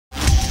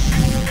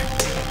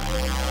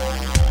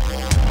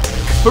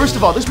First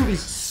of all, this movie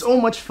is so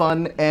much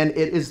fun, and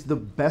it is the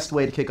best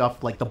way to kick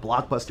off like the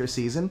blockbuster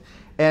season.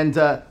 And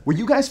were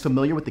you guys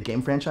familiar with the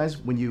game franchise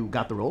when you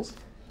got the roles?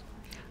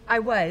 I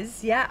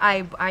was, yeah.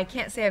 I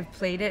can't say I've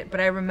played it,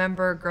 but I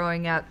remember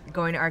growing up,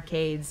 going to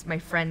arcades. My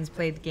friends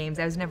played the games.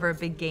 I was never a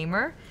big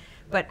gamer,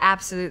 but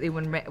absolutely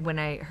when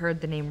I heard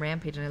the name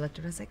Rampage and I looked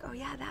at it, I was like, oh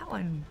yeah, that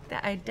one.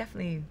 I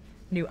definitely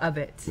knew of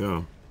it.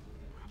 Yeah,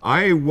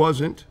 I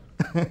wasn't.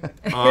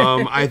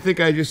 I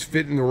think I just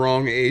fit in the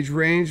wrong age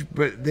range,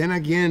 but then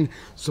again,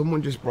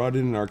 someone just brought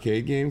in an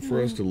arcade game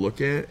for us to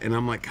look at, and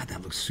I'm like, God,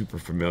 that looks super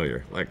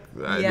familiar. Like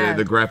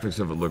the graphics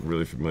of it look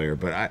really familiar,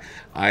 but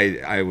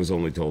I was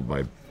only told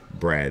by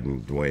Brad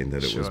and Dwayne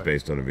that it was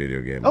based on a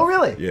video game. Oh,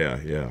 really? Yeah.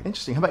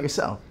 Interesting. How about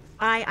yourself?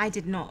 I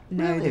did not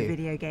know the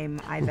video game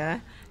either.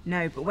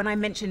 No, but when I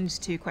mentioned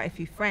to quite a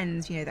few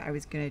friends, you know, that I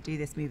was going to do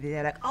this movie,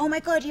 they're like, oh my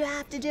God, you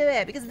have to do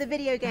it because of the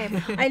video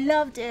game. I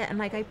loved it and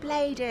like I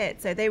played it.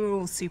 So they were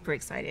all super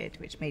excited,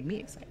 which made me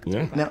excited.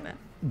 Yeah. Now,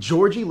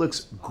 Georgie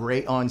looks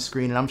great on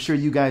screen, and I'm sure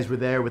you guys were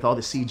there with all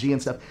the CG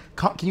and stuff.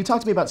 Can you talk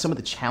to me about some of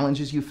the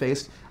challenges you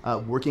faced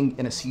working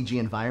in a CG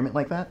environment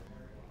like that?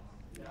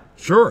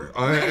 Sure.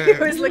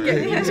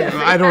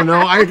 I don't know.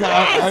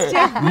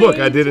 Look,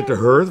 I did it to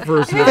her the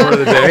first part of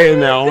the day,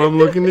 and now I'm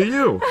looking to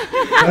you.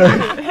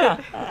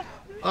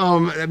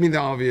 I mean, the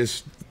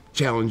obvious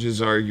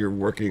challenges are you're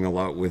working a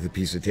lot with a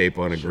piece of tape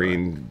on a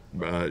green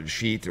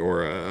sheet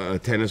or a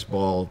tennis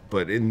ball.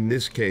 But in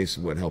this case,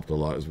 what helped a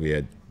lot is we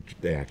had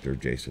the actor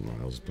Jason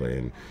Miles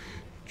playing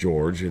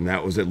George, and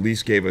that was at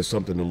least gave us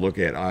something to look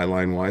at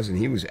eyeline wise, and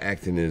he was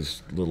acting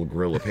his little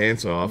gorilla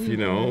pants off, you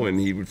know, and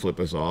he would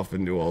flip us off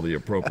and do all the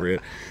appropriate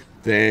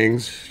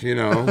things, you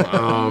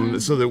know,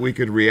 so that we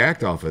could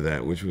react off of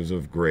that, which was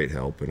of great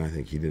help, and I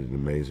think he did an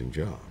amazing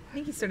job. I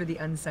think he's sort of the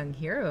unsung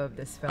hero of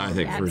this film. I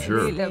think for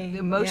sure. The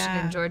emotion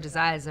in George's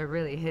eyes are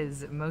really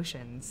his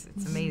emotions.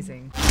 It's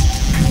amazing.